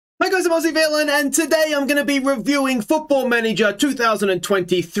guys, I'm Aussie Villain, and today I'm going to be reviewing Football Manager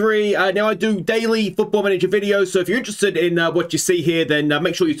 2023. Now, I do daily Football Manager videos, so if you're interested in what you see here, then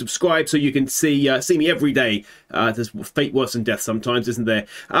make sure you subscribe so you can see me every day. There's fate worse than death sometimes, isn't there?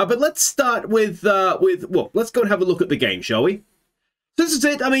 But let's start with well, let's go and have a look at the game, shall we? This is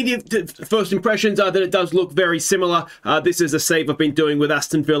it. I mean, the first impressions are that it does look very similar. This is a save I've been doing with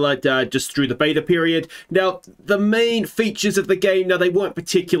Aston Villa just through the beta period. Now, the main features of the game, now they weren't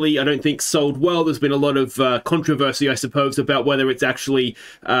particularly, I don't think, sold well. There's been a lot of controversy, I suppose, about whether it's actually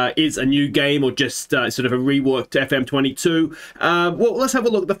is a new game or just sort of a reworked FM23. Well, let's have a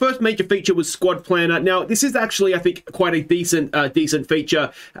look. The first major feature was Squad Planner. Now, this is actually, I think, quite a decent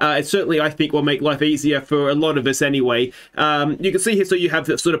feature. It certainly, I think, will make life easier for a lot of us anyway. You can see here, so you have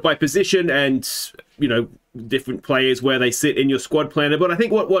that sort of by position and, you know, different players where they sit in your squad planner. But I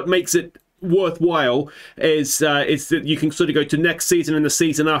think what makes it worthwhile is that you can sort of go to next season and the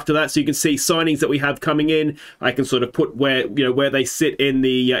season after that, so you can see signings that we have coming in. I can sort of put where, you know, where they sit in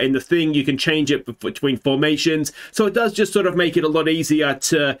the thing. You can change it between formations, so it does just sort of make it a lot easier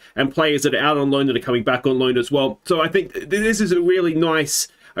to, and players that are out on loan that are coming back on loan as well. So I think this is a really nice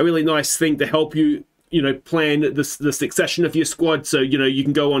thing to help you, you know, plan the succession of your squad. So, you know, you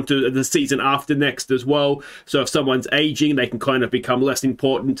can go on to the season after next as well. So if someone's aging, they can kind of become less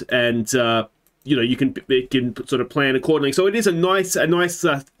important, and you know, you can sort of plan accordingly. So it is a nice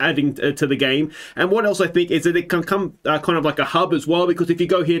adding to the game. And what else I think is that it can come kind of like a hub as well, because if you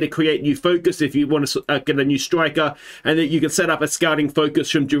go here to create new focus, if you want to get a new striker, and that you can set up a scouting focus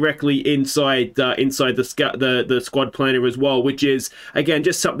from directly inside the squad planner as well, which is again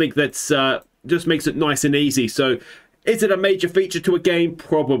just something that's just makes it nice and easy. So is it a major feature to a game?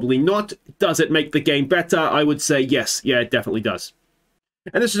 Probably not. Does it make the game better? I would say yes. Yeah, it definitely does.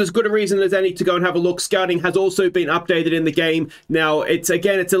 And this is as good a reason as any to go and have a look. Scouting has also been updated in the game. Now, it's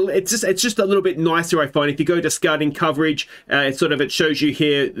just a little bit nicer, I find. If you go to scouting coverage, it shows you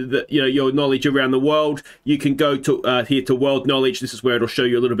here that, you know, your knowledge around the world. You can go to here to world knowledge. This is where it'll show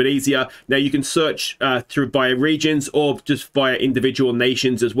you a little bit easier. Now, you can search through via regions or just via individual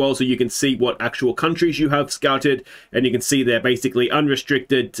nations as well, so you can see what actual countries you have scouted, and you can see there basically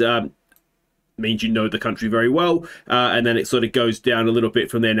unrestricted. Means you know the country very well, and then it sort of goes down a little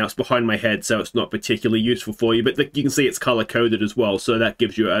bit from there. Now, it's behind my head, so it's not particularly useful for you, but you can see it's color coded as well, so that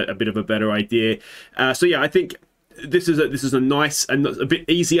gives you a bit of a better idea. So yeah, I think this is a nice and a bit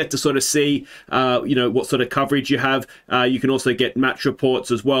easier to sort of see, you know, what sort of coverage you have. You can also get match reports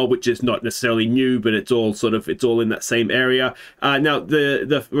as well, which is not necessarily new, but it's all in that same area. Now,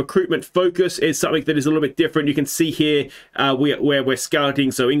 the recruitment focus is something that is a little bit different. You can see here where we're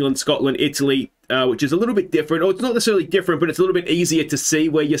scouting, so England, Scotland, Italy, which is a little bit different. Or it's not necessarily different, but it's a little bit easier to see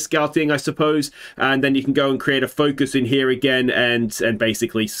where you're scouting, I suppose. And then you can go and create a focus in here again and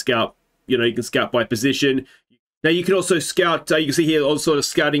basically scout. You know, you can scout by position. Now, you can also scout, you can see here all sort of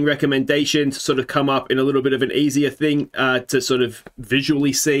scouting recommendations sort of come up in a little bit of an easier thing to sort of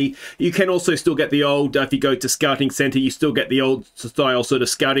visually see. You can also still get the old, if you go to Scouting Center, you still get the old style sort of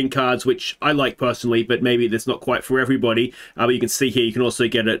scouting cards, which I like personally, but maybe that's not quite for everybody. But you can see here, you can also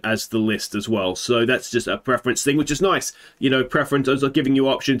get it as the list as well. So that's just a preference thing, which is nice. You know, preference, as giving you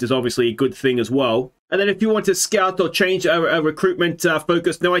options is obviously a good thing as well. And then if you want to scout or change a recruitment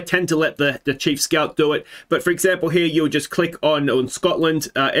focus, now I tend to let the chief scout do it. But for example, here you'll just click on Scotland,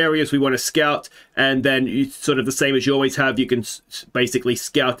 areas we want to scout, and then you sort of the same as you always have. You can basically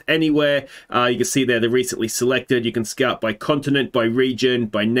scout anywhere. You can see there the recently selected. You can scout by continent, by region,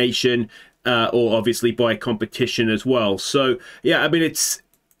 by nation, or obviously by competition as well. So yeah, I mean, it's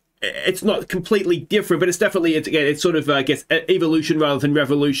not completely different, but it's definitely, again, it's sort of, I guess, evolution rather than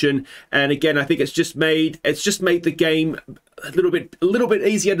revolution. And again, I think it's just made the game a little bit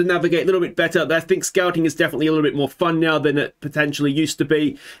easier to navigate, a little bit better. I think scouting is definitely a little bit more fun now than it potentially used to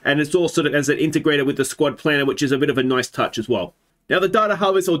be. And it's all sort of as it integrated with the squad planner, which is a bit of a nice touch as well. Now, the data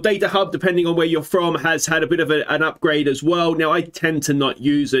hub or data hub, depending on where you're from, has had a bit of an upgrade as well. Now, I tend to not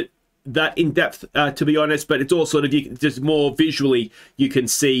use it that in depth, to be honest, but it's all sort of just more visually. You can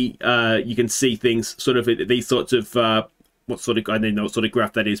see things sort of these sorts of what sort of, I don't know what sort of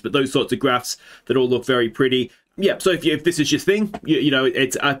graph that is, but those sorts of graphs that all look very pretty. Yeah, so if this is your thing, you know,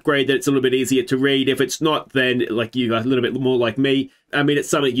 it's upgraded, it's a little bit easier to read. If it's not, then like you are a little bit more like me. I mean, it's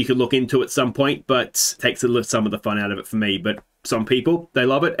something you can look into at some point, but takes some of the fun out of it for me. But some people, they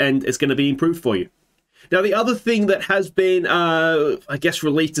love it, and it's going to be improved for you. Now, the other thing that has been, I guess,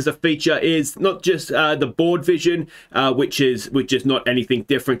 released as a feature is not just the board vision, which is not anything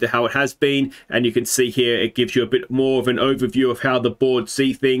different to how it has been. And you can see here, it gives you a bit more of an overview of how the board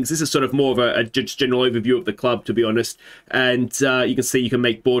see things. This is sort of more of a just general overview of the club, to be honest. And you can see you can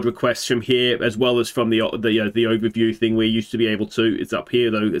make board requests from here, as well as from the overview thing we used to be able to. It's up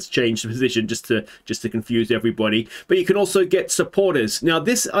here, though. It's changed the position just to confuse everybody. But you can also get supporters. Now,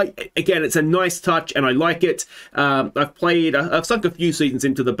 this, again, it's a nice touch, and I like it. I've sunk a few seasons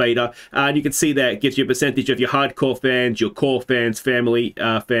into the beta, and you can see there it gives you a percentage of your hardcore fans, your core fans, family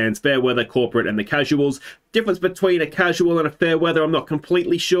fans, fair weather, corporate, and the casuals. Difference between a casual and a fair weather, I'm not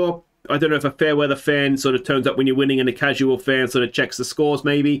completely sure. I don't know if a fair weather fan sort of turns up when you're winning and a casual fan sort of checks the scores,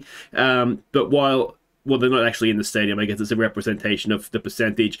 maybe. But well, they're not actually in the stadium. I guess it's a representation of the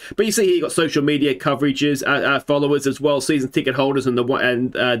percentage. But you see here, you got social media coverages, followers as well, season ticket holders, and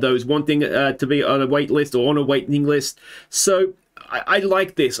those wanting to be on a wait list or on a waiting list. So I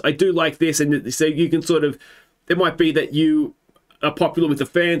like this. I do like this, and so you can sort of. It might be that you are popular with the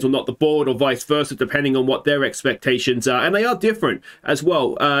fans or not the board, or vice versa, depending on what their expectations are, and they are different as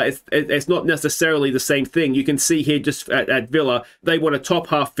well. It's not necessarily the same thing. You can see here just at Villa, they want a top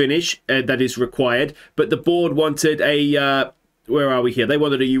half finish that is required, but the board wanted a where are we here? They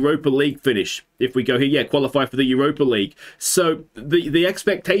wanted a Europa League finish. If we go here, yeah, qualify for the Europa League. So the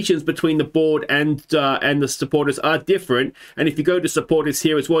expectations between the board and the supporters are different. And if you go to supporters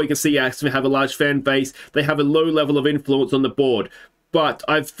here as well, you can see actually have a large fan base. They have a low level of influence on the board. But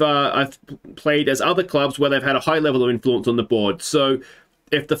I've played as other clubs where they've had a high level of influence on the board. So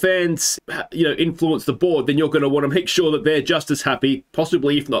if the fans, influence the board, then you're going to want to make sure that they're just as happy,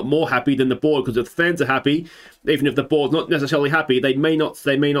 possibly if not more happy than the board, because if the fans are happy, even if the board's not necessarily happy, they may not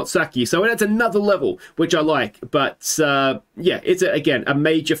sack you. So that's another level, which I like. But yeah, it's again a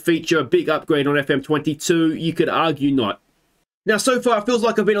major feature, a big upgrade on FM22. You could argue not. Now, so far, it feels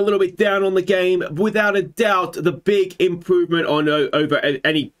like I've been a little bit down on the game. Without a doubt, the big improvement on over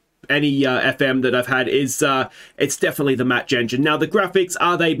any FM that I've had is it's definitely the match engine. Now, the graphics,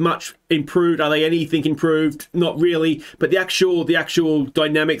 are they much improved? Are they anything improved? Not really, but the actual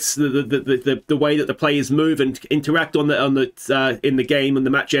dynamics, the way that the players move and interact in the game and the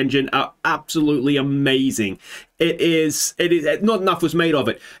match engine are absolutely amazing. It is not enough was made of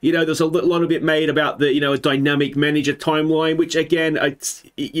it. There's a lot of it made about the a dynamic manager timeline, which again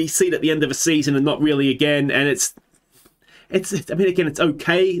you see it at the end of a season and not really again, and it's I mean, again, it's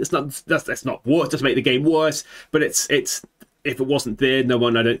okay. It's not that's not worse. Doesn't make the game worse, but it's if it wasn't there, no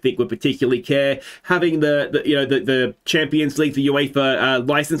one I don't think would particularly care. Having the Champions League, the UEFA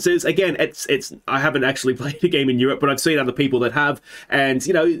licenses, again, it's I haven't actually played a game in Europe, but I've seen other people that have, and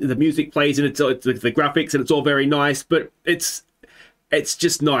the music plays and it's the graphics and it's all very nice, but it's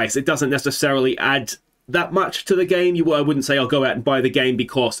just nice. It doesn't necessarily add that much to the game. I wouldn't say I'll go out and buy the game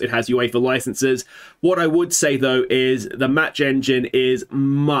because it has UEFA licenses. What I would say though is the match engine is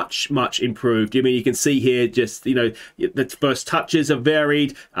much improved. I mean, you can see here just the first touches are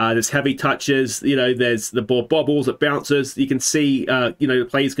varied. There's heavy touches. There's the ball bobbles, it bounces. You can see the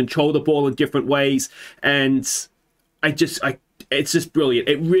players control the ball in different ways, and it's just brilliant.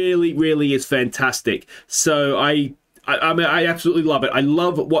 It really is fantastic. So I mean, I absolutely love it. I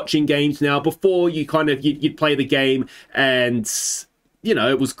love watching games now. Before, you'd play the game and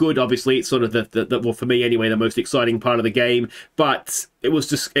it was good. Obviously, it's sort of well, for me anyway, the most exciting part of the game. But it was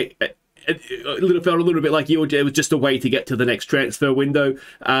just it felt a little bit like it was just a way to get to the next transfer window.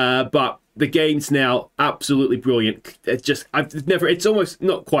 But the game's now absolutely brilliant. It's almost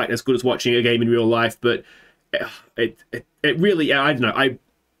not quite as good as watching a game in real life, but it really, I don't know.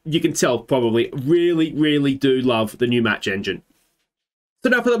 You can tell probably really do love the new match engine. So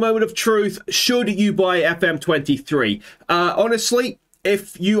now for the moment of truth, should you buy FM23? Honestly,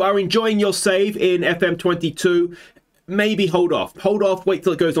 if you are enjoying your save in FM22, maybe hold off, wait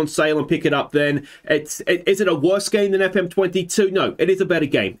till it goes on sale and pick it up then. Is it a worse game than FM22? No, it is a better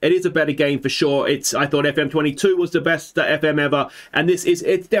game. It is a better game for sure. I thought FM22 was the best FM ever, and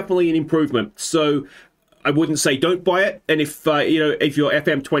it's definitely an improvement. So I wouldn't say don't buy it, and if if you're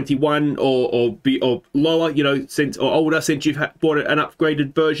FM21 or lower, or older, since you've bought an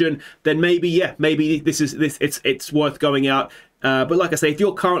upgraded version, then maybe it's worth going out. But like I say, if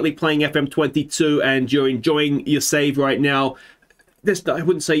you're currently playing FM22 and you're enjoying your save right now, I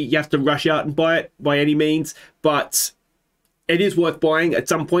wouldn't say you have to rush out and buy it by any means, but it is worth buying at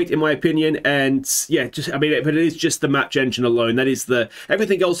some point, in my opinion. And yeah, but it is just the match engine alone. That is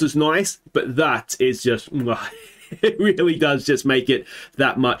everything else is nice, but that is just It really does just make it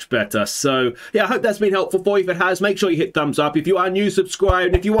that much better. So yeah, I hope that's been helpful for you. If it has, make sure you hit thumbs up. If you are new, subscribe.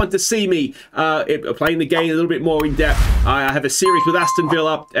 And if you want to see me playing the game a little bit more in depth, I have a series with Aston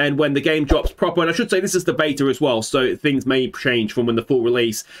Villa, and when the game drops proper, and I should say this is the beta as well, so things may change from when the full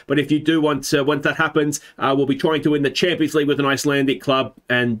release. But if you do want to, once that happens, we'll be trying to win the Champions League with an Icelandic club,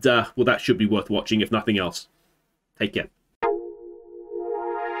 and well, that should be worth watching if nothing else. Take care.